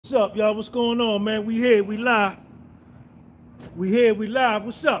What's up, y'all? What's going on, man? We here, we live. We here, we live.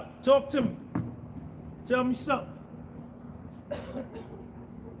 What's up? Talk to me. Tell me something.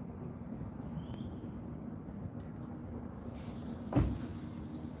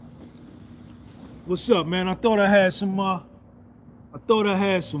 What's up, man? I thought I had some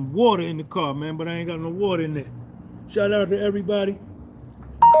water in the car, man, but I ain't got no water in there. Shout out to everybody.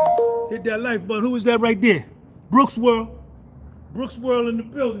 Hit that like button. Who is that right there? Brooks World. Brooks World in the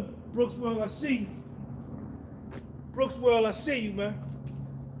building. Brooks World, I see you. Brooks World, I see you, man.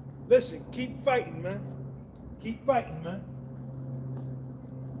 Listen, keep fighting, man. Keep fighting, man.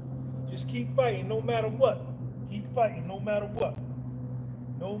 Just keep fighting no matter what. Keep fighting no matter what.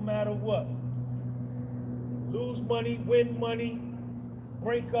 No matter what. Lose money, win money,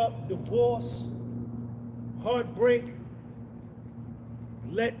 break up, divorce, heartbreak,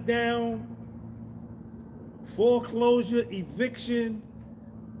 let down, foreclosure, eviction,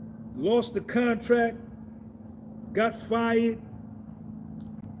 lost the contract, got fired.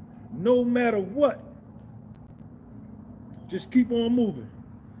 No matter what, just keep on moving.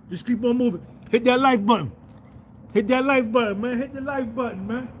 Just keep on moving. Hit that like button. Hit that like button, man. Hit the like button,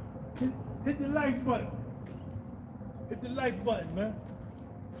 man. Hit the like button. Hit the like button, man.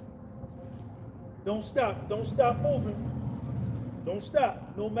 Don't stop. Don't stop moving. Don't stop,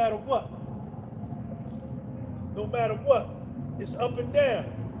 no matter what. No matter what. It's up and down.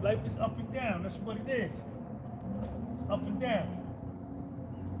 Life is up and down. That's what it is. It's up and down.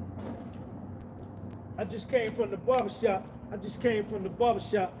 I just came from the barbershop.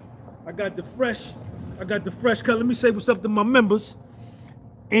 I got the fresh cut. Let me say what's up to my members.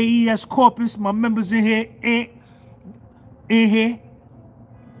 AES Corpus, my members in here. In here.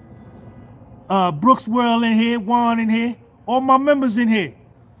 Brooks World in here, Juan in here. All my members in here.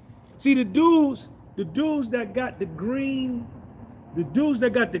 See the dudes that got the green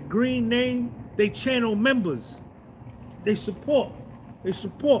name, they channel members. They support.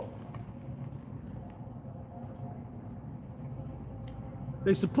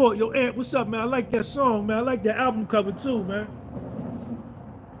 Yo, Ant, what's up, man? I like that song, man. I like that album cover too, man.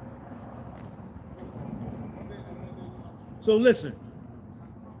 So listen.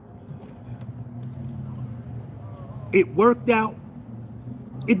 It worked out.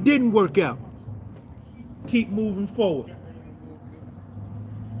 It didn't work out. Keep moving forward.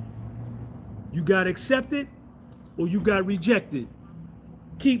 You got accepted or you got rejected.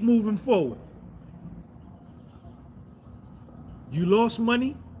 Keep moving forward. You lost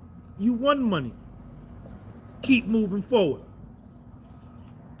money, you won money. Keep moving forward.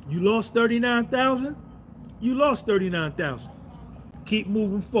 You lost 39,000, you lost 39,000. Keep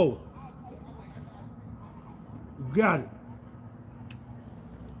moving forward. You got it.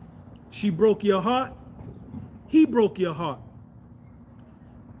 She broke your heart, he broke your heart.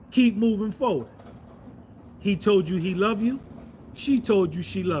 Keep moving forward. He told you he loved you, she told you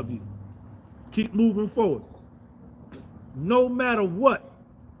she loved you. Keep moving forward. No matter what,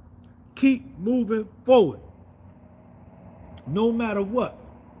 keep moving forward. No matter what.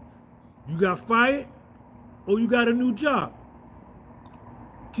 You got fired or you got a new job.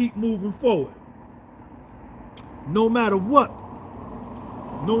 Keep moving forward. No matter what.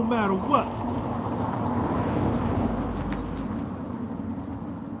 No matter what.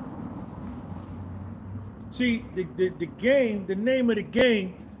 See, the game, the name of the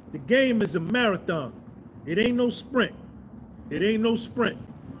game is a marathon. It ain't no sprint. It ain't no sprint.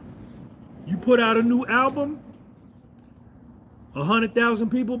 You put out a new album, 100,000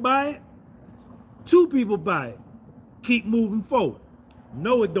 people buy it, 2 people buy it. Keep moving forward.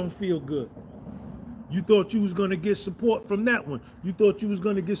 No, it don't feel good. You thought you was gonna get support from that one. You thought you was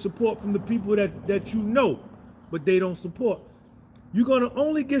gonna get support from the people that you know, but they don't support. You're gonna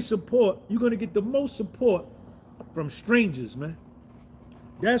only get support, you're gonna get the most support from strangers, man.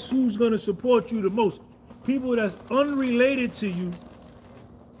 That's who's gonna support you the most. People that's unrelated to you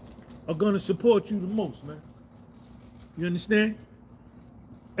are gonna support you the most, man. You understand?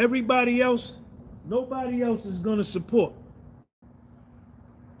 Everybody else, nobody else is gonna support.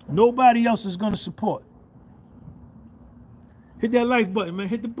 Nobody else is gonna support. Hit that like button, man.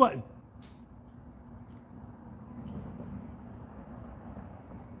 Hit the button.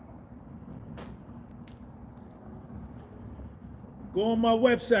 Go on my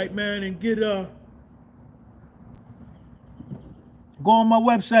website, man, and get Go on my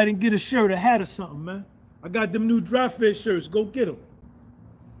website and get a shirt, a hat or something, man. I got them new dry fit shirts. Go get them.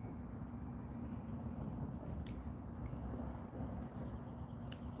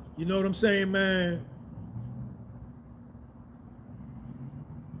 You know what I'm saying, man?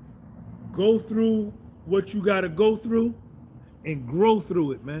 Go through what you got to go through and grow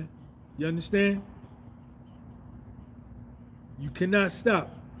through it, man. You understand? You cannot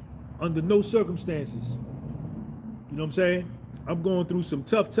stop under no circumstances. You know what I'm saying? I'm going through some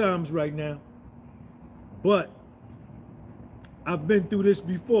tough times right now, but I've been through this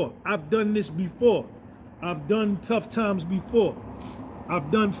before. I've done this before. I've done tough times before.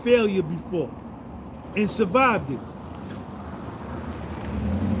 I've done failure before and survived it.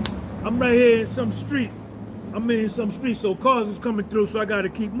 I'm right here in some street. I'm in some street, so cars is coming through, so I got to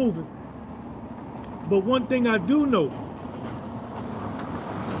keep moving. But one thing I do know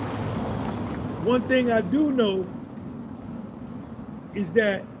is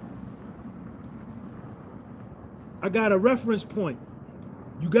that I got a reference point.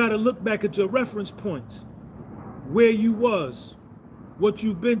 You got to look back at your reference points, where you was, what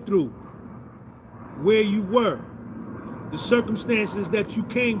you've been through, where you were, the circumstances that you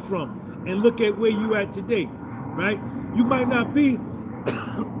came from, and look at where you at today, right? You might not be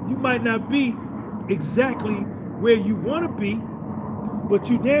exactly where you want to be, but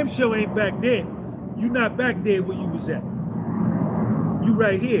you damn sure ain't back there. You not back there where you was at. You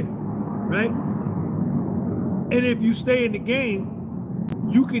right here, right? And if you stay in the game,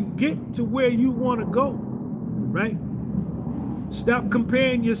 you can get to where you want to go, right? Stop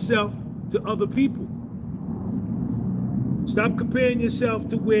comparing yourself to other people. Stop comparing yourself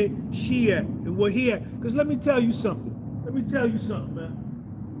to where she at and where he at. Because let me tell you something.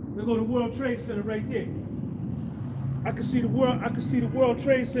 Man. They go to World Trade Center right there. I can see the World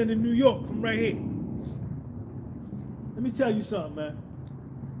Trade Center in New York from right here. Let me tell you something, man.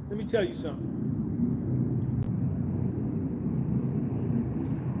 Let me tell you something.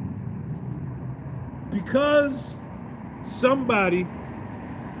 Because somebody,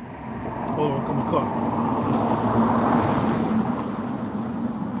 hold on, come on, car.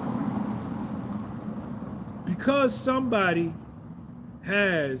 Because somebody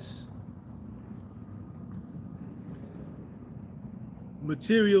has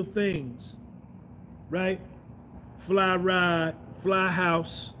material things, right? Fly ride, fly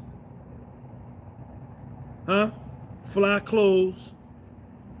house, fly clothes,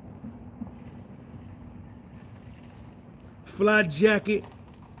 fly jacket,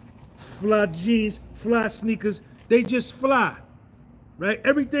 fly jeans, fly sneakers. They just fly, right?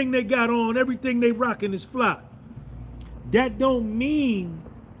 Everything they got on, everything they rocking is fly. That don't mean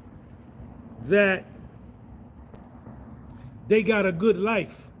that they got a good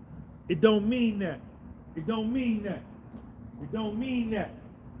life. It don't mean that. It don't mean that. It don't mean that.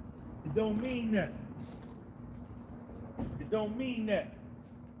 It don't mean that. It don't mean that.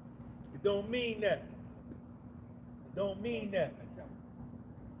 It don't mean that. It don't mean that.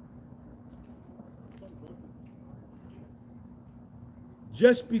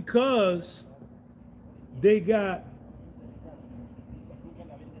 Just because they got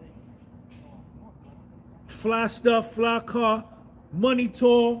fly stuff, fly car, money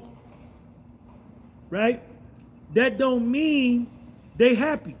tall, right? That don't mean they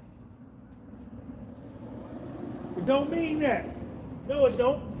happy. It don't mean that. No, it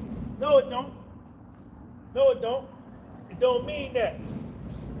don't. No, it don't. No, it don't. It don't mean that.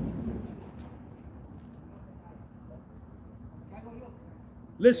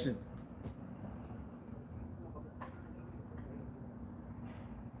 Listen.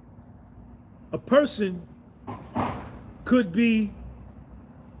 A person could be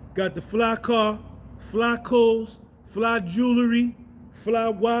got the fly car, fly clothes, fly jewelry, fly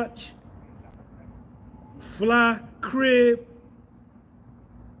watch, fly crib,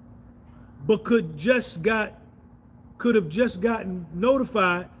 but could have just gotten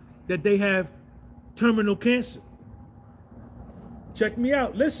notified that they have terminal cancer. Check me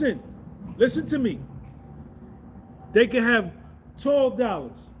out. Listen to me. They can have tall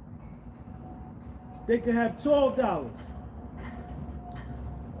dollars. They can have tall dollars.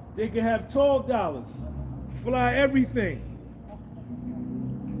 They can have tall dollars, fly everything,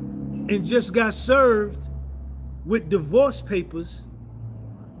 and just got served with divorce papers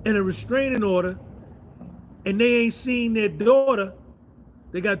and a restraining order, and they ain't seen their daughter.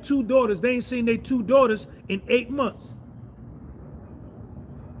 They got 2 daughters. They ain't seen their 2 daughters in 8 months.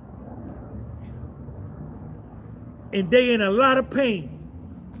 And they in a lot of pain.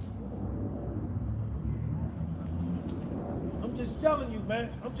 I'm just telling you, man.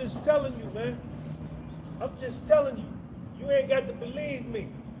 I'm just telling you, man. I'm just telling you. You ain't got to believe me.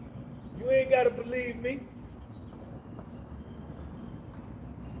 You ain't got to believe me.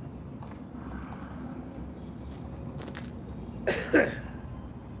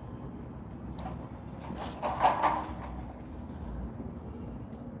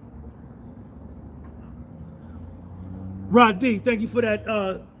 Rod D, thank you for that,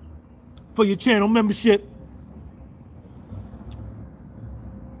 for your channel membership.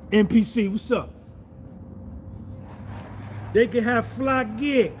 NPC, what's up? They can have fly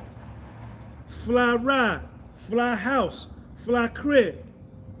gear, fly ride, fly house, fly crib,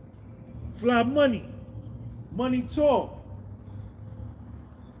 fly money, money talk.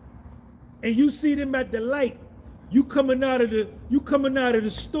 And you see them at the light. You coming out of the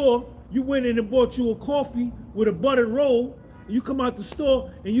store, you went in and bought you a coffee with a buttered roll. You come out the store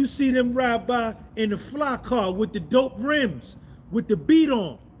and you see them ride by in the fly car with the dope rims, with the beat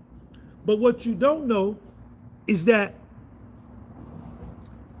on. But what you don't know is that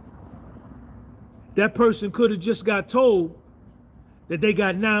that person could have just got told that they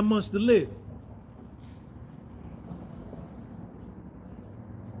got 9 months to live.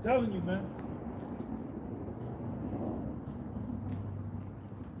 I'm telling you, man.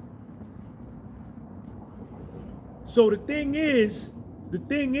 So the thing is,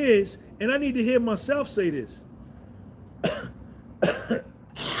 and I need to hear myself say this.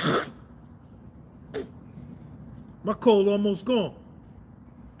 My cold almost gone.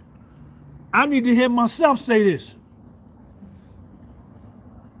 I need to hear myself say this.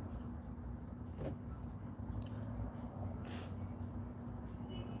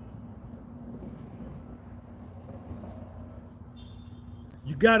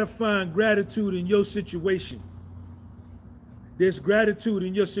 You gotta find gratitude in your situation. There's gratitude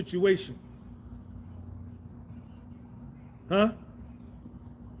in your situation. Huh?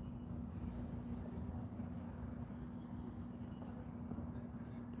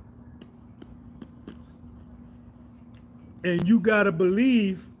 And you gotta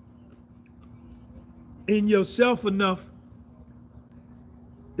believe in yourself enough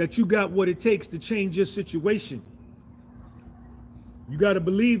that you got what it takes to change your situation. You gotta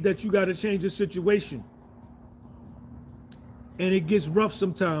believe that you gotta change your situation. And it gets rough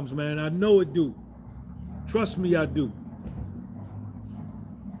sometimes, man. I know it do. Trust me, I do.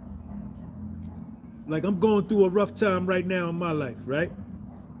 Like, I'm going through a rough time right now in my life, right?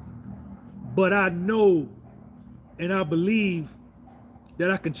 But I know and I believe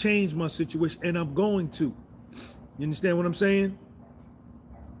that I can change my situation, and I'm going to. You understand what I'm saying?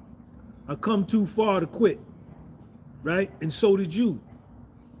 I come too far to quit, right? And so did you.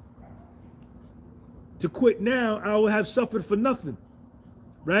 To quit now, I will have suffered for nothing,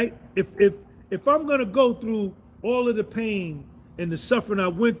 right? If I'm gonna go through all of the pain and the suffering I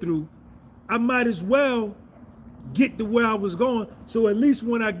went through, I might as well get to where I was going. So at least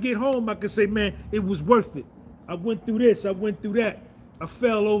when I get home, I can say, man, it was worth it. I went through this, I went through that. I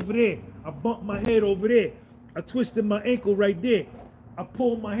fell over there. I bumped my head over there. I twisted my ankle right there. I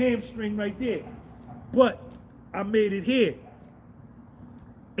pulled my hamstring right there. But I made it here.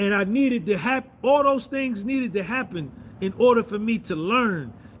 And I needed to happen, all those things needed to happen in order for me to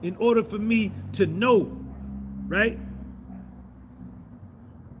learn, in order for me to know, right?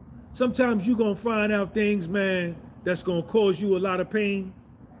 Sometimes you're gonna find out things, man, that's gonna cause you a lot of pain,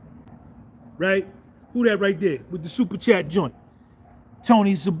 right? Who that right there with the super chat joint?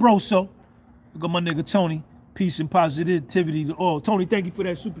 Tony Zabroso. Look at my nigga Tony. Peace and positivity to all. Tony, thank you for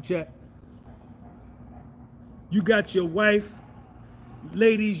that super chat. You got your wife.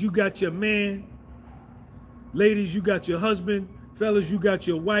 Ladies, you got your man. Ladies, you got your husband. Fellas, you got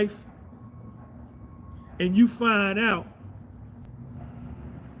your wife. And you find out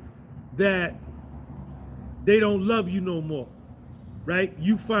that they don't love you no more, right?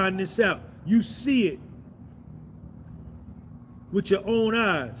 You find this out. You see it with your own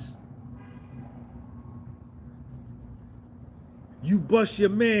eyes. You bust your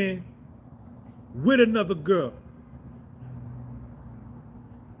man with another girl.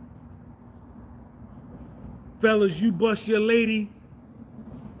 Fellas, you bust your lady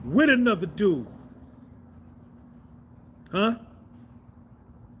with another dude. Huh?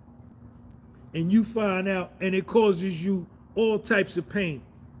 And you find out, and it causes you all types of pain.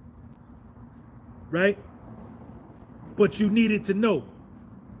 Right? But you needed to know.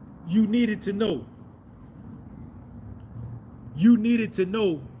 You needed to know. You needed to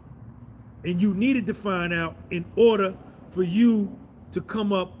know, and you needed to find out in order for you to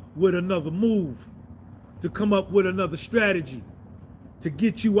come up with another move, to come up with another strategy, to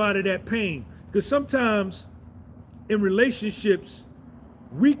get you out of that pain. Because sometimes in relationships,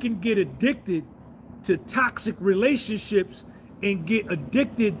 we can get addicted to toxic relationships and get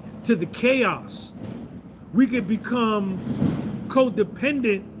addicted to the chaos. We could become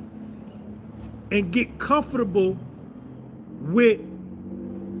codependent and get comfortable with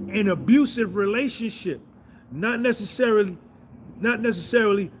an abusive relationship, not necessarily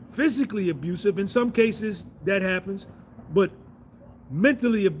physically abusive. In some cases that happens, but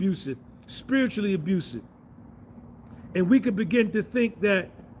mentally abusive, spiritually abusive. And we could begin to think that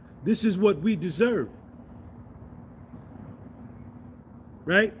this is what we deserve.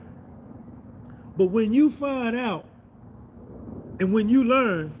 Right? But when you find out and when you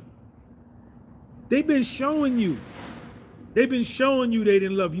learn, they've been showing you they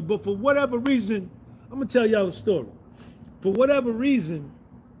didn't love you. But for whatever reason, I'm going to tell y'all a story. For whatever reason,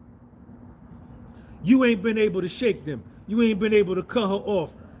 you ain't been able to shake them. You ain't been able to cut her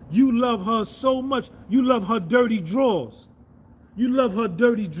off. You love her so much. You love her dirty drawers. You love her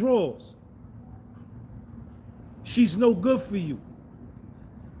dirty drawers. She's no good for you.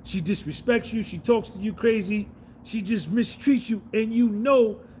 She disrespects you. She talks to you crazy. She just mistreats you. And you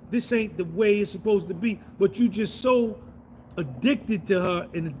know this ain't the way it's supposed to be. But you just so addicted to her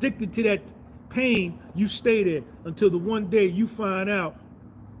and addicted to that pain, you stay there until the one day you find out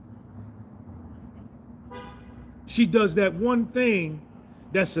she does that one thing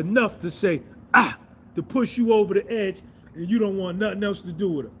that's enough to say, to push you over the edge, and you don't want nothing else to do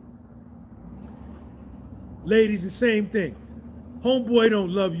with her. Ladies, the same thing. Homeboy don't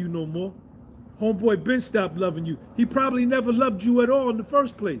love you no more. Homeboy been stopped loving you. He probably never loved you at all in the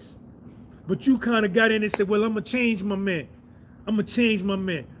first place. But you kind of got in and said, well, I'm going to change my man. I'm going to change my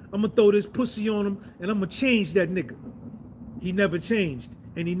man. I'm going to throw this pussy on him, and I'm going to change that nigga. He never changed,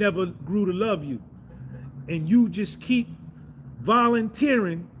 and he never grew to love you. And you just keep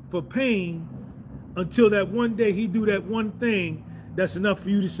volunteering for pain until that one day he do that one thing that's enough for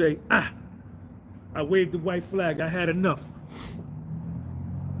you to say, I waved the white flag. I had enough.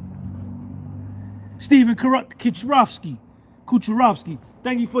 Stephen Kucharovsky,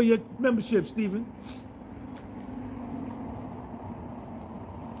 thank you for your membership, Stephen.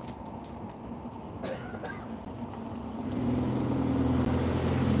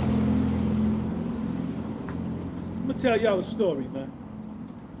 I'm gonna tell y'all a story, man.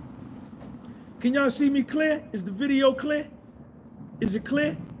 Can y'all see me clear? Is the video clear? Is it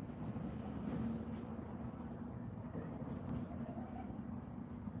clear?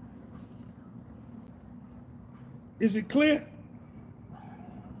 Is it clear?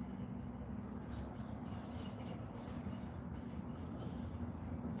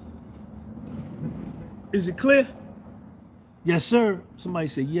 Is it clear? Yes, sir. Somebody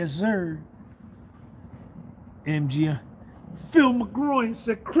say, yes, sir. MG. Phil McGroin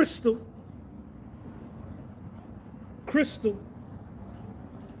said, Crystal. Crystal.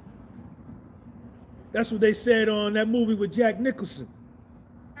 That's what they said on that movie with Jack Nicholson.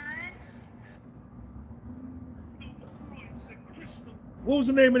 What was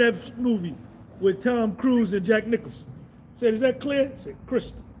the name of that movie with Tom Cruise and Jack Nicholson? Said, is that clear? Said,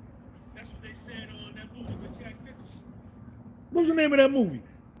 Crystal. That's what they said on that movie with Jack Nicholson. What was the name of that movie?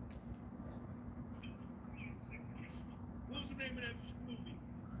 What was the name of that movie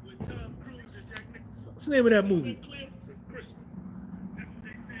with Tom Cruise and Jack Nicholson? What's the name of that movie?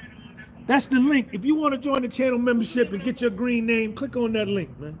 That's the link. If you want to join the channel membership and get your green name, click on that link,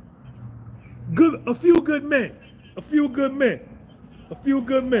 man. A few good men. A few good men. A few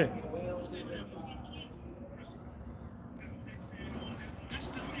good men. That's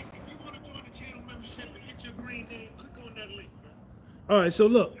the link. If you want to join the channel membership and get your green name, click on that link, man. All right, so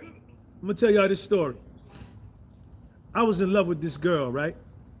look, I'm going to tell y'all this story. I was in love with this girl, right?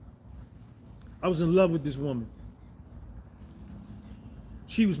 I was in love with this woman.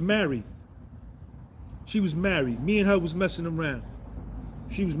 She was married. She was married. Me and her was messing around.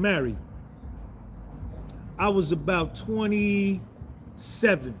 She was married. I was about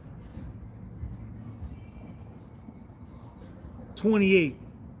 27, 28,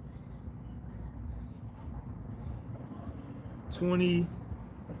 20,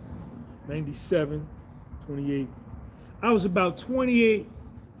 97, 28. I was about 28.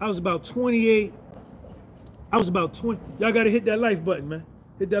 I was about 28. I was about 20. Y'all got to hit that like button, man.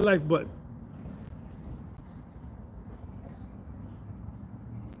 Hit that like button.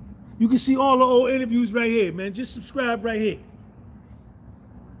 You can see all the old interviews right here, man. Just subscribe right here.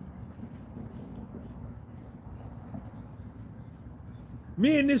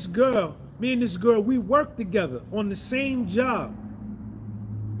 Me and this girl, we worked together on the same job.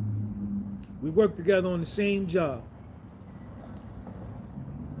 We worked together on the same job.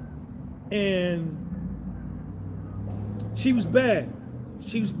 And she was bad.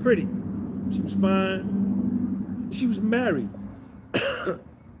 She was pretty. She was fine. She was married.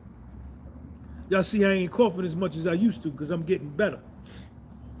 Y'all see I ain't coughing as much as I used to because I'm getting better.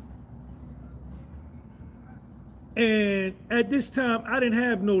 And at this time, I didn't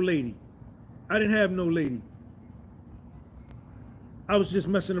have no lady. I didn't have no lady. I was just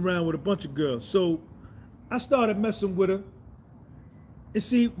messing around with a bunch of girls. So I started messing with her. And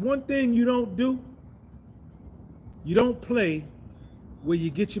see, one thing you don't do, you don't play where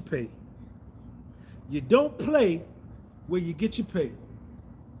you get your pay. You don't play where you get your pay.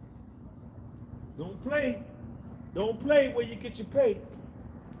 Don't play where you get your pay.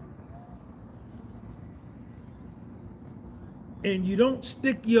 And you don't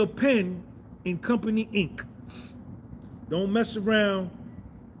stick your pen in company ink. Don't mess around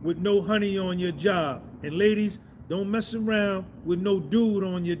with no honey on your job. And ladies, don't mess around with no dude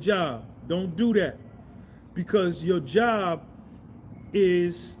on your job. Don't do that. Because your job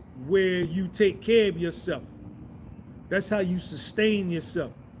is where you take care of yourself. That's how you sustain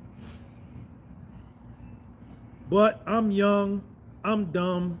yourself. But I'm young, I'm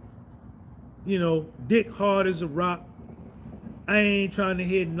dumb, you know, dick hard as a rock. I ain't trying to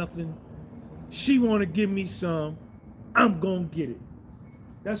hear nothing. She want to give me some, I'm gonna get it.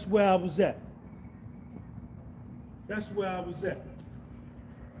 That's where I was at. That's where I was at.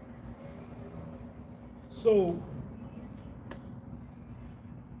 So,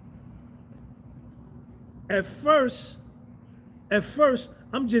 at first,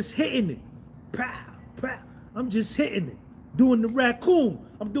 I'm just hitting it. Pow, pow. I'm just hitting it. Doing the raccoon.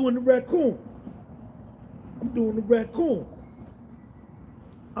 I'm doing the raccoon. I'm doing the raccoon.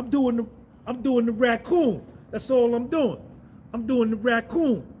 I'm doing the raccoon. That's all I'm doing. I'm doing the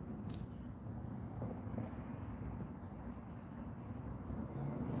raccoon.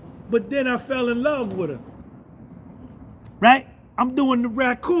 But then I fell in love with her. Right? I'm doing the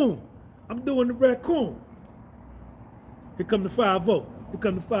raccoon. I'm doing the raccoon. Here come the 5-0. Here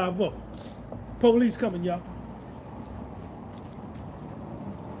come the 5-0. Police coming, y'all.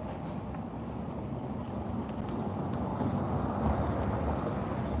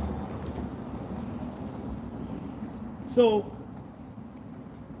 So,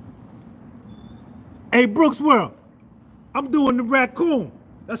 hey, Brooks World, I'm doing the raccoon.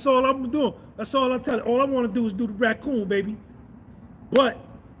 That's all I'm doing. That's all I tell you. All I want to do is do the raccoon, baby. But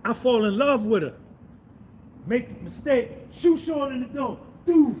I fall in love with her. Make a mistake. Shoe short in the door.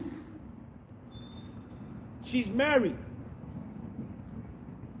 Doof. She's married.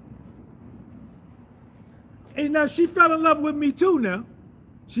 And now she fell in love with me too now.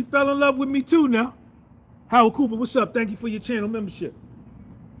 She fell in love with me too now. Howard Cooper, what's up? Thank you for your channel membership.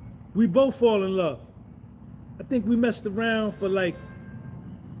 We both fall in love. I think we messed around for like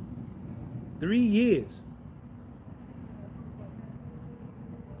 3 years.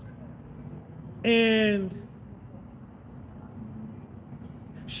 And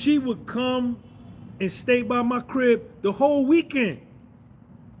she would come and stay by my crib the whole weekend.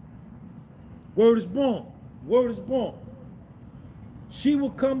 Word is born. Word is born. She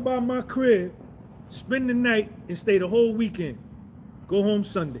would come by my crib, spend the night, and stay the whole weekend. Go home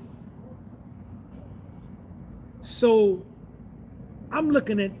Sunday. So I'm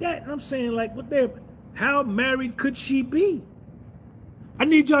looking at that and I'm saying, like, what the, how married could she be? I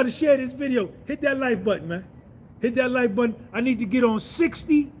need y'all to share this video. Hit that like button, man. Hit that like button. I need to get on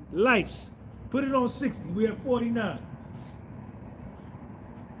 60 likes. Put it on 60. We're at 49.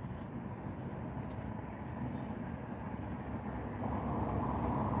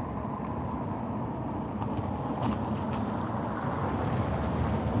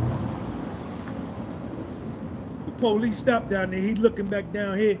 The police stopped down there. He looking back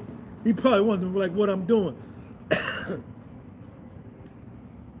down here. He probably wondering like what I'm doing.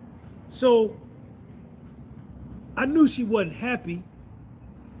 So I knew she wasn't happy.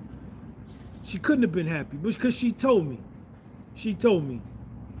 She couldn't have been happy because she told me. She told me.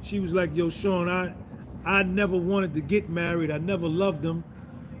 She was like, yo, Sean, I never wanted to get married. I never loved him.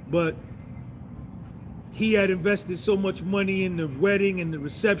 But he had invested so much money in the wedding and the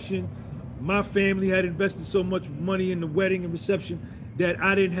reception. My family had invested so much money in the wedding and reception that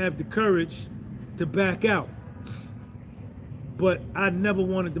I didn't have the courage to back out. But I never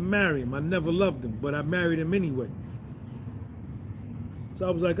wanted to marry him. I never loved him, but I married him anyway. So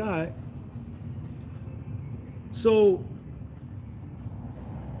I was like, all right. So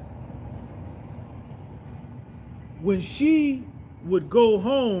when she would go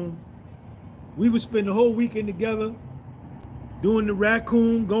home, we would spend the whole weekend together, doing the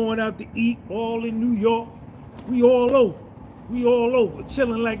raccoon, going out to eat, all in New York. We all over. We all over.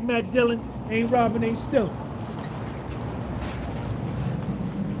 Chilling like Matt Dillon, ain't robbing, ain't stealing.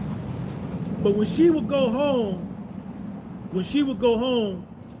 But when she would go home,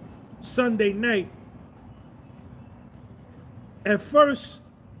 Sunday night, at first,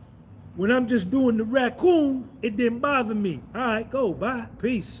 when I'm just doing the raccoon, it didn't bother me. All right, go, bye,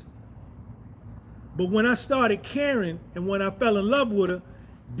 peace. But when I started caring and when I fell in love with her,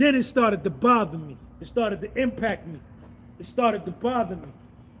 then it started to bother me. It started to impact me. It started to bother me.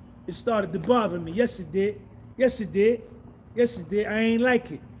 It started to bother me. Yes, it did. Yes, it did. Yes, it did. I ain't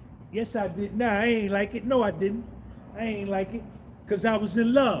like it. Yes, I did. Nah, I ain't like it. No, I didn't. I ain't like it. Because I was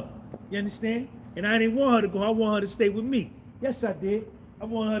in love. You understand? And I didn't want her to go. I want her to stay with me. Yes, I did. I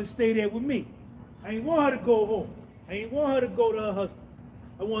want her to stay there with me. I ain't want her to go home. I ain't want her to go to her husband.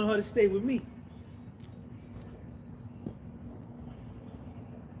 I want her to stay with me.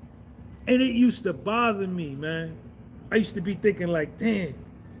 And it used to bother me, man. I used to be thinking like, damn,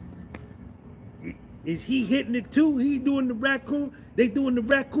 is he hitting it too? He doing the raccoon? They doing the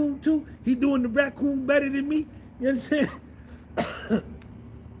raccoon too? He doing the raccoon better than me? You understand?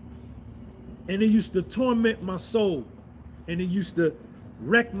 And it used to torment my soul. And it used to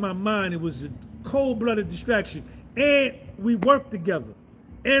wreck my mind. It was a cold-blooded distraction. And we worked together.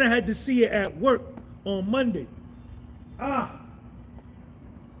 And I had to see it at work on Monday.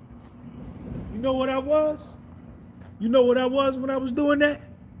 You know what I was? You know what I was when I was doing that?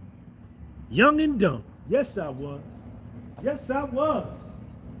 Young and dumb. Yes, I was. Yes, I was.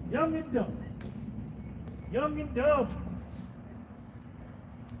 Young and dumb. Young and dumb.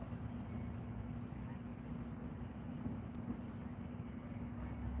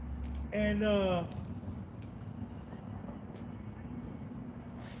 And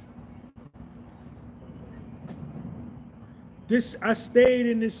I stayed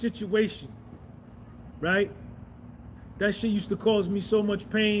in this situation, right? That shit used to cause me so much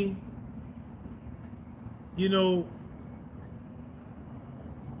pain, you know,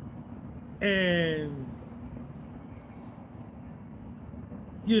 and,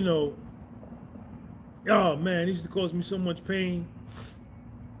 you know, oh man, it used to cause me so much pain.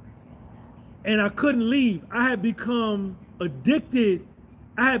 And I couldn't leave. I had become addicted.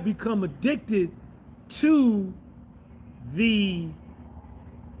 I had become addicted to the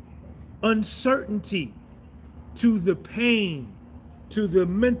uncertainty, to the pain, to the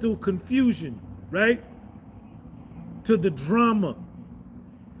mental confusion, right? To the drama,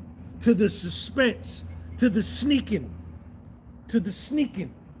 to the suspense, to the sneaking,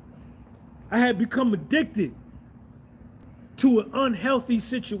 I had become addicted to an unhealthy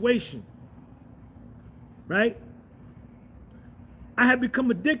situation, right? I had become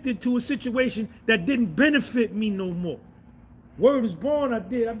addicted to a situation that didn't benefit me no more. Word is born, I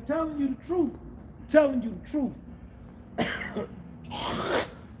did. I'm telling you the truth. I'm telling you the truth.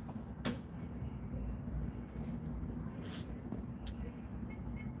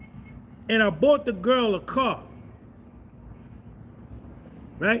 And I bought the girl a car.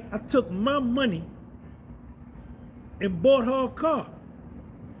 Right? I took my money and bought her a car.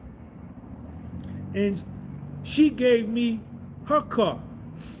 And she gave me her car.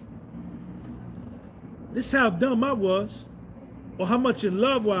 This is how dumb I was, or how much in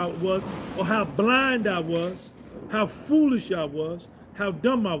love I was, or how blind I was, how foolish I was, how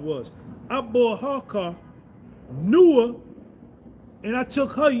dumb I was. I bought her car, knew her, and I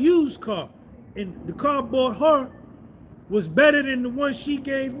took her used car. And the car I bought her was better than the one she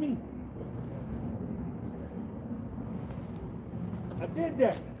gave me. I did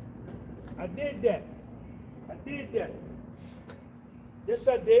that. I did that. I did that. Yes,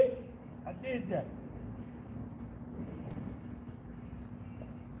 I did. I did that.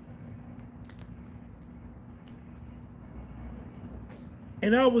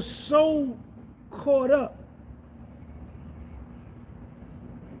 And I was so caught up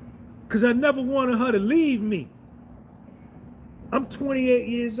because I never wanted her to leave me. I'm 28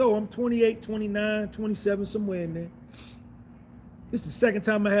 years old. I'm 28, 29, 27, somewhere in there. This is the second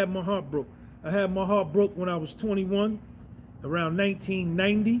time I had my heart broke. I had my heart broke when I was 21, around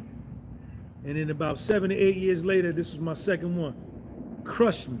 1990. And then about 7 to 8 years later, this was my second one.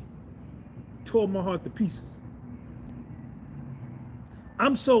 Crushed me. Tore my heart to pieces.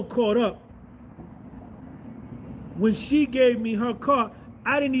 I'm so caught up. When she gave me her car,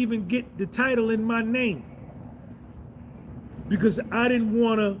 I didn't even get the title in my name because I didn't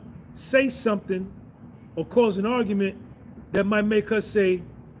want to say something or cause an argument that might make her say,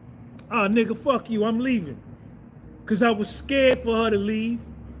 "Ah, nigga, fuck you, I'm leaving." Because I was scared for her to leave,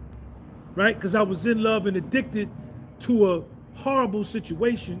 right? Because I was in love and addicted to a horrible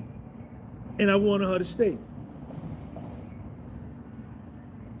situation, and I wanted her to stay.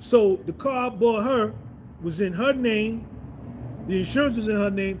 So the car I bought her was in her name, the insurance was in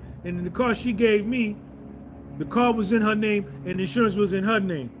her name, and in the car she gave me, the car was in her name and the insurance was in her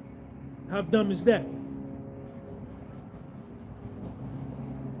name. How dumb is that?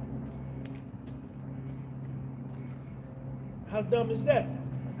 How dumb is that?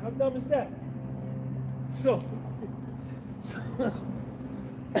 How dumb is that? So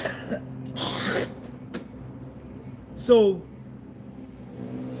So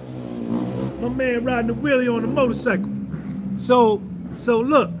my man riding the wheelie on a motorcycle. So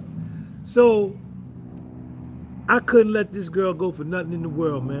look, so I couldn't let this girl go for nothing in the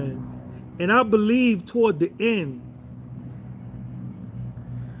world, man. And I believe toward the end,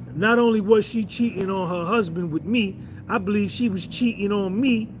 not only was she cheating on her husband with me, I believe she was cheating on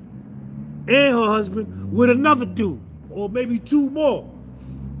me and her husband with another dude, or maybe two more.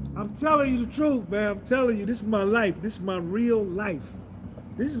 I'm telling you the truth, man. I'm telling you, this is my life. This is my real life.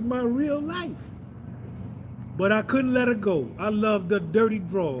 This is my real life. But I couldn't let her go. I love the dirty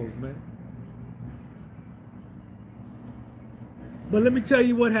draws, man. But let me tell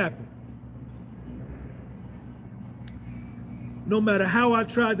you what happened. No matter how I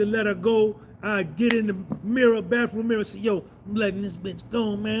tried to let her go, I'd get in the mirror, bathroom mirror, and say, yo, I'm letting this bitch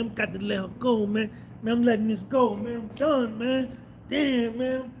go, man. I've got to let her go, man. Man, I'm letting this go, man. I'm done, man. Damn,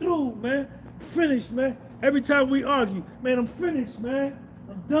 man. I'm through, man. I'm finished, man. Every time we argue, man, I'm finished, man.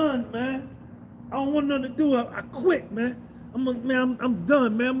 I'm done, man. I don't want nothing to do. I quit, man. I'm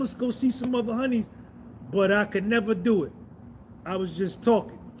done, man. I'm just go see some other honeys. But I could never do it. I was just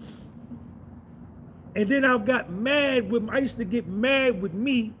talking. And then I got mad with, I used to get mad with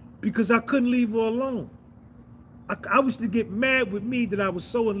me because I couldn't leave her alone. I used to get mad with me that I was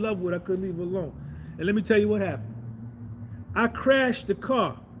so in love with, I couldn't leave her alone. And let me tell you what happened. I crashed the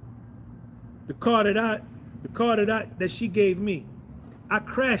car that she gave me. I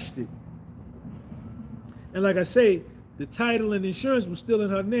crashed it. And like I say, the title and insurance was still in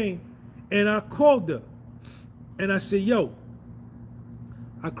her name. And I called her and I said, yo,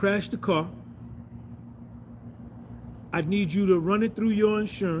 I crashed the car. I need you to run it through your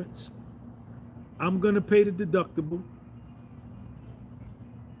insurance. I'm gonna pay the deductible.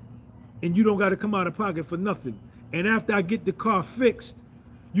 And you don't gotta come out of pocket for nothing. And after I get the car fixed,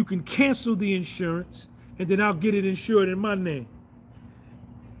 you can cancel the insurance and then I'll get it insured in my name.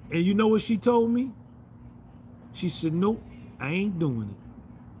 And you know what she told me? She said, nope, I ain't doing it.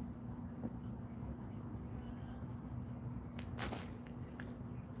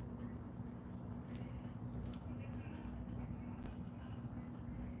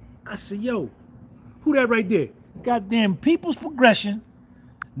 I said, yo, who that right there? Goddamn People's Progression,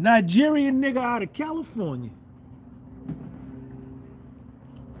 Nigerian nigga out of California.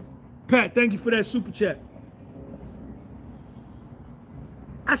 Pat, thank you for that super chat.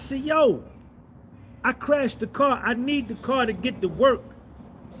 I said, yo, I crashed the car. I need the car to get to work.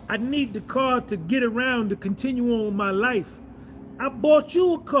 I need the car to get around to continue on with my life. I bought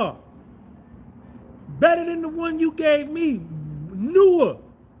you a car. Better than the one you gave me. Newer.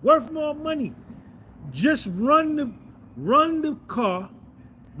 Worth more money. Just run the car,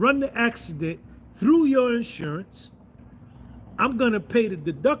 run the accident through your insurance. I'm gonna pay the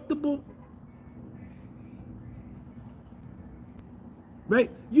deductible.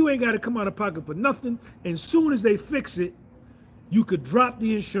 Right? You ain't gotta come out of pocket for nothing. And soon as they fix it, you could drop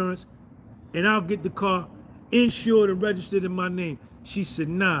the insurance and I'll get the car insured and registered in my name. She said,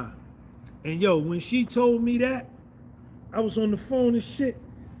 nah. And yo, when she told me that, I was on the phone and shit.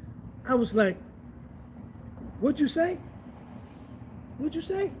 I was like, what'd you say? What'd you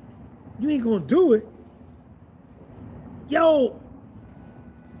say? You ain't gonna do it. Yo,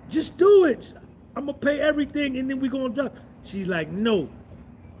 just do it. I'm gonna pay everything and then we gonna drop. She's like, no.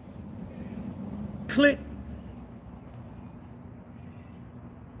 Click.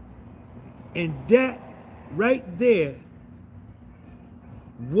 And that right there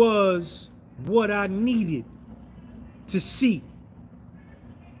was what I needed to see.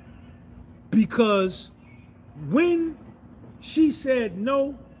 Because when she said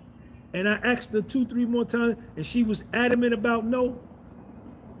no, and I asked her 2-3 more times, and she was adamant about no,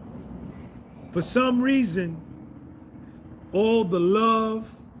 for some reason, all the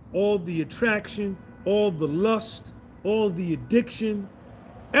love, all the attraction, all the lust, all the addiction,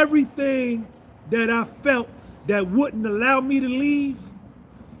 everything that I felt that wouldn't allow me to leave,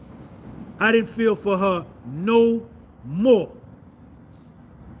 I didn't feel for her no more.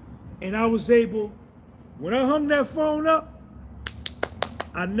 And I was able, when I hung that phone up,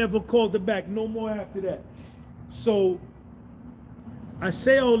 I never called her back no more after that. So I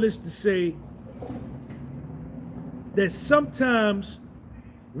say all this to say that sometimes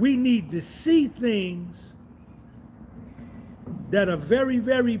we need to see things that are very,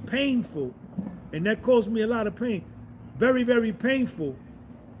 very painful, and that caused me a lot of pain, very, very painful,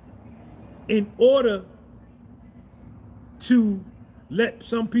 in order to let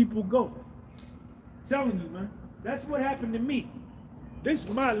some people go. I'm telling you, man, that's what happened to me. This is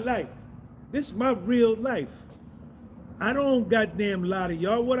my life. This is my real life. I don't goddamn lie to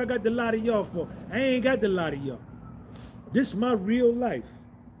y'all. What I got to lie to y'all for? I ain't got to lie to y'all. This is my real life.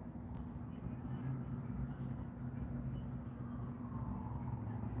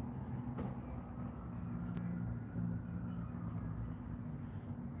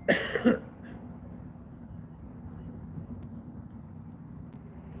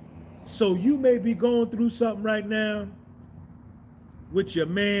 So you may be going through something right now with your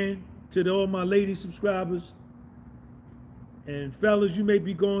man, to all my lady subscribers. And fellas, you may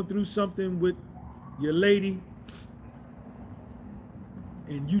be going through something with your lady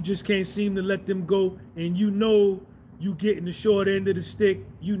and you just can't seem to let them go, and you know you getting the short end of the stick.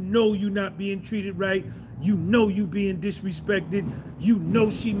 You know you not being treated right. You know you being disrespected. You know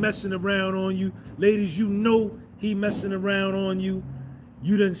she messing around on you. Ladies, you know he messing around on you.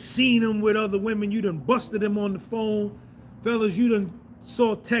 You done seen him with other women. You done busted him on the phone. Fellas, you done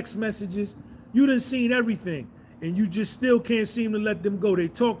saw text messages. You done seen everything. And you just still can't seem to let them go. They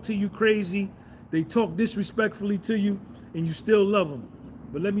talk to you crazy. They talk disrespectfully to you, and you still love them.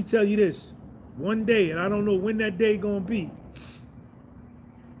 But let me tell you this. One day, and I don't know when that day gonna be,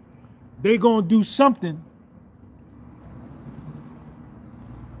 they gonna do something.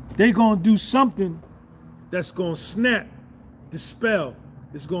 They gonna do something that's gonna snap the spell.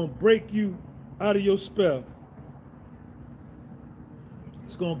 It's gonna break you out of your spell.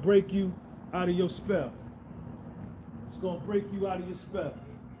 It's gonna break you out of your spell. It's gonna break you out of your spell.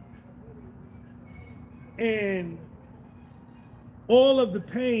 And all of the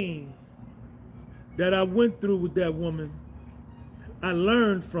pain that I went through with that woman, I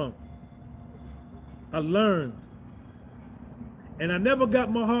learned from. I learned. And I never got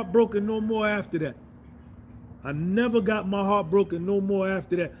my heart broken no more after that. I never got my heart broken no more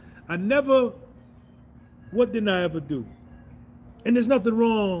after that. I never, what did I ever do? And there's nothing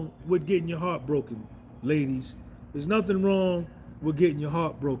wrong with getting your heart broken, ladies. There's nothing wrong with getting your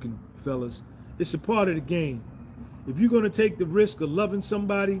heart broken, fellas. It's a part of the game. If you're gonna take the risk of loving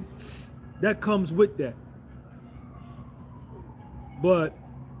somebody, that comes with that. But,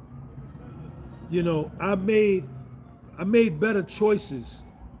 you know, I made better choices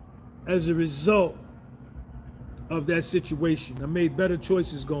as a result of that situation. I made better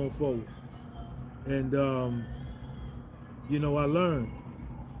choices going forward. And, you know, I learned.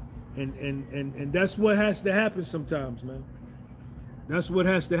 And that's what has to happen sometimes, man. That's what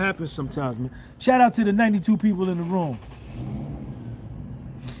has to happen sometimes, man. Shout out to the 92 people in the room.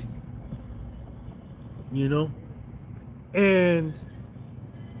 You know? And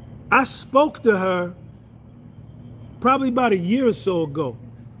I spoke to her probably about a year or so ago,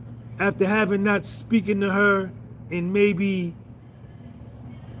 after having not speaking to her in maybe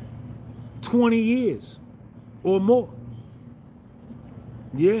 20 years or more.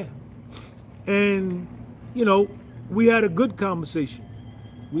 Yeah. And, you know, we had a good conversation.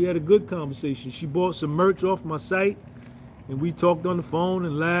 We had a good conversation. She bought some merch off my site, and we talked on the phone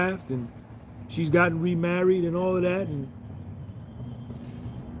and laughed, and she's gotten remarried and all of that. And,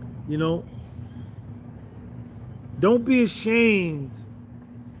 you know, don't be ashamed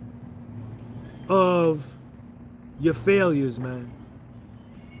of your failures, man.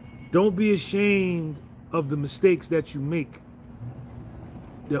 Don't be ashamed of the mistakes that you make.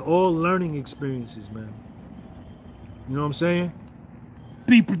 They're all learning experiences, man. You know what I'm saying?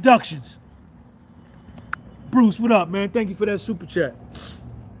 B Productions. Bruce, what up, man? Thank you for that super chat.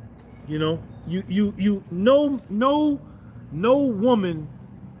 You know, no woman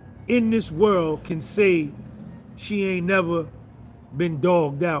in this world can say she ain't never been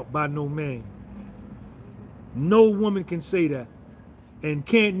dogged out by no man. No woman can say that. And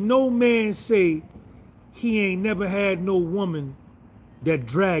can't no man say he ain't never had no woman that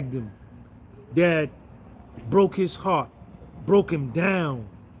dragged him, that broke his heart, broke him down,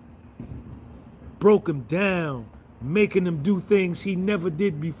 making him do things he never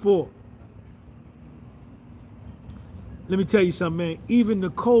did before. Let me tell you something, man. Even the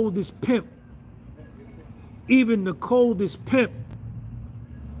coldest pimp,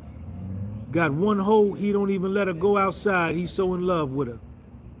 got one hoe, he don't even let her go outside. He's so in love with her.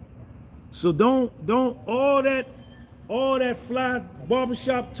 So don't all that fly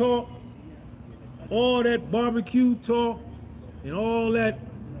barbershop talk, all that barbecue talk, and all that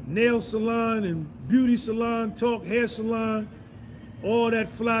nail salon and beauty salon talk, hair salon, all that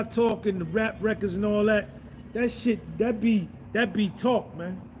fly talk and the rap records and all that, that shit, that be talk,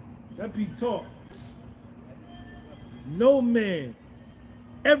 man. That be talk. No man,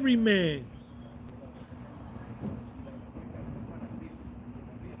 every man,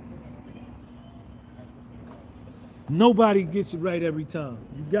 nobody gets it right every time.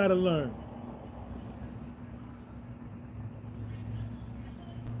 You gotta learn.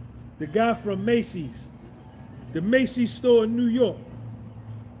 The guy from Macy's, The Macy's store in New York,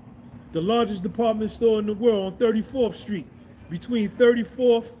 the largest department store in the world on 34th Street, between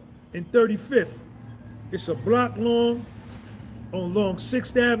 34th and 35th. It's a block long along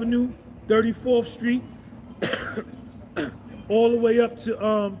 6th Avenue, 34th Street, all the way up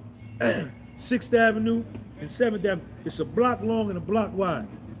to 6th Avenue and 7th Avenue. It's a block long and a block wide.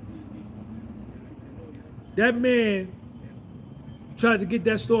 That man tried to get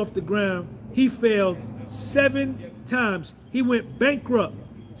that store off the ground. He failed 7 times. He went bankrupt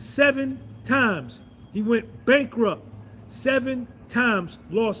 7 times. He went bankrupt 7 times.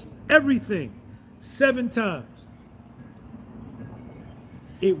 Lost everything 7 times.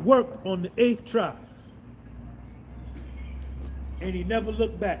 It worked on the 8th try. And he never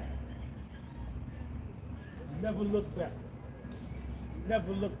looked back. He never looked back. He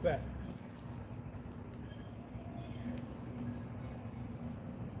never looked back.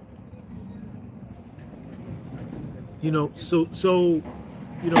 You know, so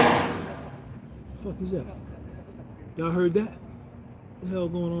you know, what the fuck is that? Y'all heard that? What the hell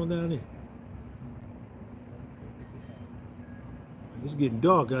going on down there? It's getting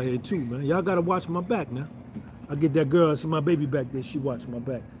dark out here too, man. Y'all gotta watch my back now. I get that girl, I see my baby back there, she watch my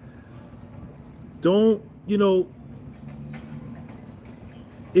back. Don't, you know,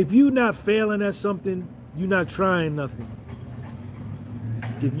 if you're not failing at something, you're not trying nothing.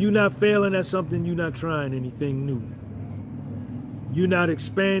 If you're not failing at something, you're not trying anything new. You're not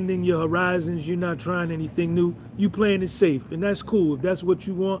expanding your horizons. You're not trying anything new. You playing it safe, and that's cool. If that's what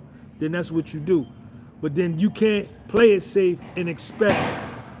you want, then that's what you do. But then you can't play it safe and expect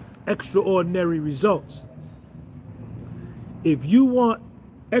extraordinary results. If you want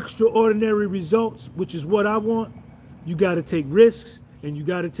extraordinary results, which is what I want, you got to take risks and you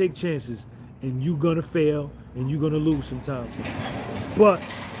got to take chances, and you're going to fail and you're going to lose sometimes. But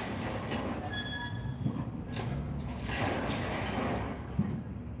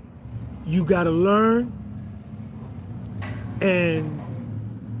you got to learn and,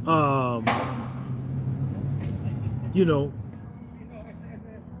 you know,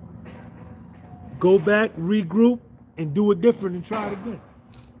 go back, regroup, and do it different and try it again.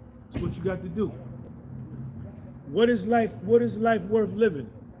 That's what you got to do. What is life worth living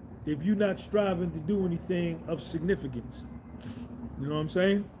if you're not striving to do anything of significance? You know what I'm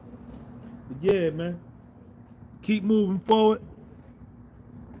saying? But yeah, man. Keep moving forward.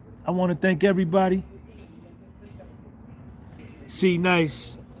 I want to thank everybody. C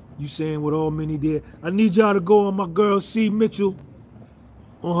Nice, you saying what all many did. I need y'all to go on my girl C Mitchell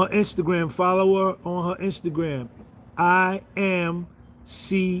on her Instagram. Follow her on her Instagram. I am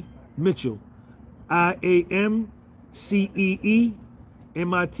C Mitchell. IAMCEEMITCHELL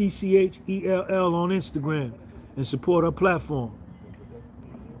on Instagram, and support her platform.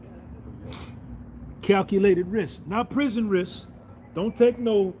 Calculated risk, not prison risk. Don't take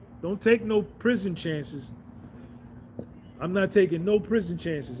no prison chances. I'm not taking no prison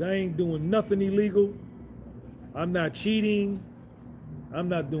chances. I ain't doing nothing illegal. I'm not cheating. I'm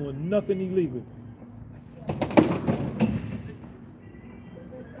not doing nothing illegal.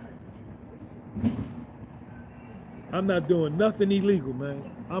 I'm not doing nothing illegal, man.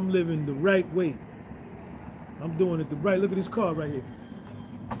 I'm living the right way. I'm doing it the right. Look at this car right here.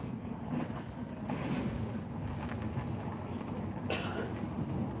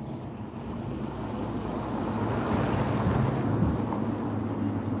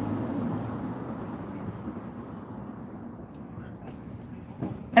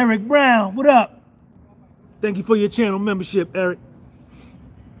 Eric Brown, what up? Thank you for your channel membership, Eric.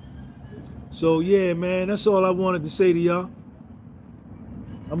 So yeah, man, that's all I wanted to say to y'all.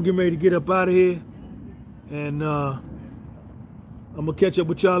 I'm getting ready to get up out of here, and I'm gonna catch up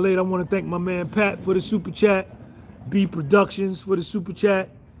with y'all later. I want to thank my man Pat for the super chat, B Productions for the super chat,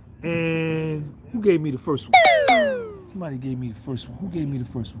 and who gave me the first one? Somebody gave me the first one. Who gave me the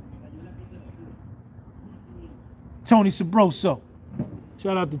first one? Tony Sabroso.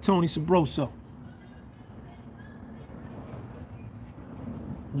 Shout out to Tony Sabroso.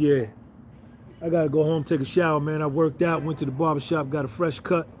 Yeah. I gotta go home, take a shower, man. I worked out, went to the barbershop, got a fresh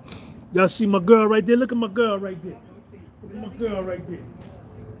cut. Y'all see my girl right there? Look at my girl right there. Look at my girl right there.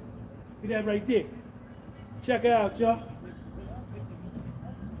 Look at that right there. Check her out, y'all.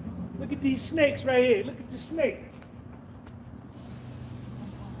 Look at these snakes right here. Look at the snake.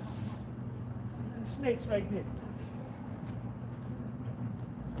 Them snakes right there.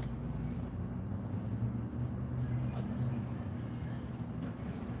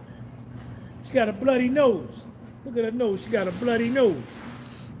 She got a bloody nose. Look at her nose. She got a bloody nose.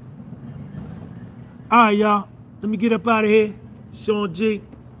 All right, y'all. Let me get up out of here. Sean G.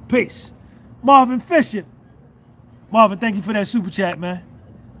 Peace. Marvin Fisher. Marvin, thank you for that super chat, man.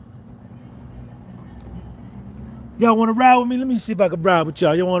 Y'all want to ride with me? Let me see if I can ride with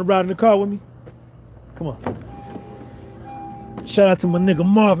y'all. Y'all want to ride in the car with me? Come on. Shout out to my nigga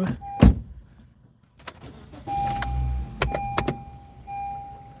Marvin.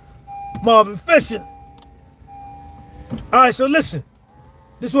 Marvin Fisher. All right, so listen.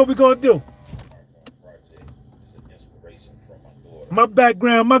 This is what we're going to do. My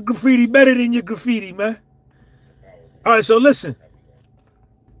background, my graffiti better than your graffiti, man. All right, so listen.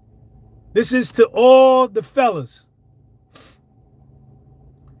 This is to all the fellas.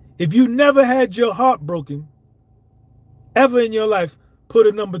 If you never had your heart broken, ever in your life, put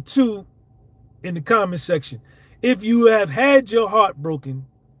a number 2 in the comment section. If you have had your heart broken,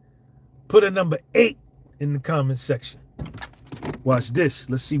 put a number 8 in the comment section. Watch this.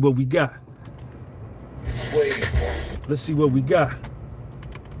 Let's see what we got. Let's see what we got.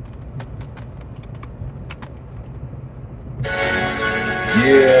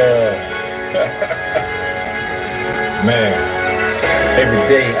 Yeah. Man, every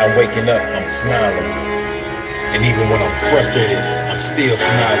day I'm waking up, I'm smiling. And even when I'm frustrated, I'm still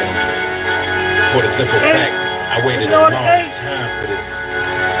smiling. For the simple fact, I waited a long time for this.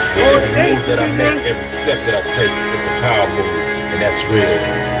 Every move that I make, every step that I take, it's a power move, and that's real.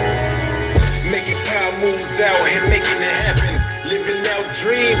 Making power moves out here, making it happen. Living out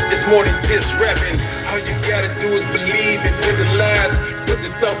dreams is more than just rapping. All you gotta do is believe and visualize. Put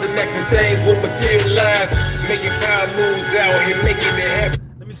your thoughts and action, things will materialize. Making power moves out here, making it happen.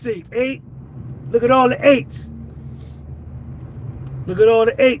 Let me see, 8. Look at all the 8s. Look at all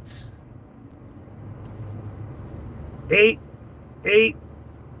the 8s. 8, 8.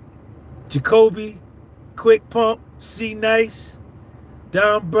 Jacoby, Quick Pump, C Nice,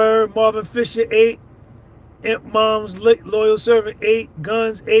 Don Bird, Marvin Fisher, 8. Imp Moms, Loyal Servant, 8.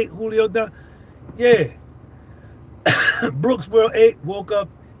 Guns, 8. Julio Don. Yeah. Brooks World, 8. Woke up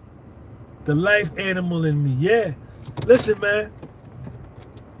the life animal in me. Yeah. Listen, man.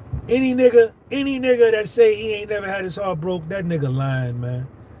 Any nigga that say he ain't never had his heart broke, that nigga lying, man.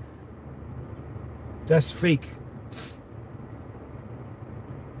 That's fake.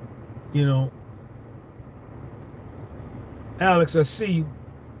 You know, Alex, I see you.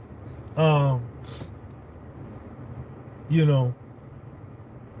 You know,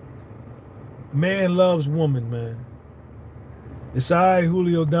 man loves woman, man. It's all right,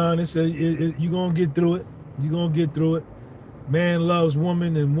 Julio Don. You're going to get through it. You're going to get through it. Man loves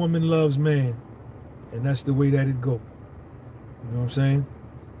woman and woman loves man. And that's the way that it go. You know what I'm saying?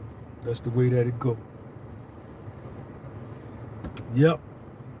 That's the way that it go. Yep.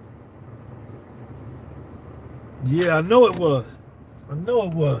 Yeah, I know it was. I know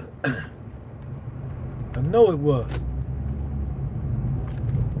it was. I know it was.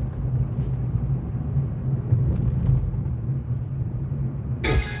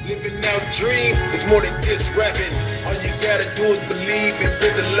 Living out dreams is more than just rapping. All you gotta do is believe and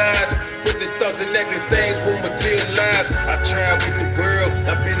visualize. Put your thoughts and action, things will materialize. I traveled the world,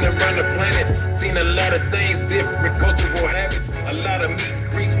 I've been around the planet. Seen a lot of things, different cultural habits. A lot of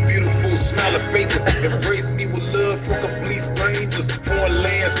meet, greets, beautiful, smiling faces. Embrace me with love from complete strangers. Foreign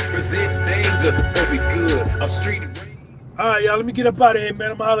lands present danger, but we good. I'm street. All right, y'all, let me get up out of here,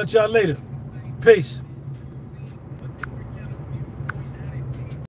 man. I'm gonna holler at y'all later. Peace.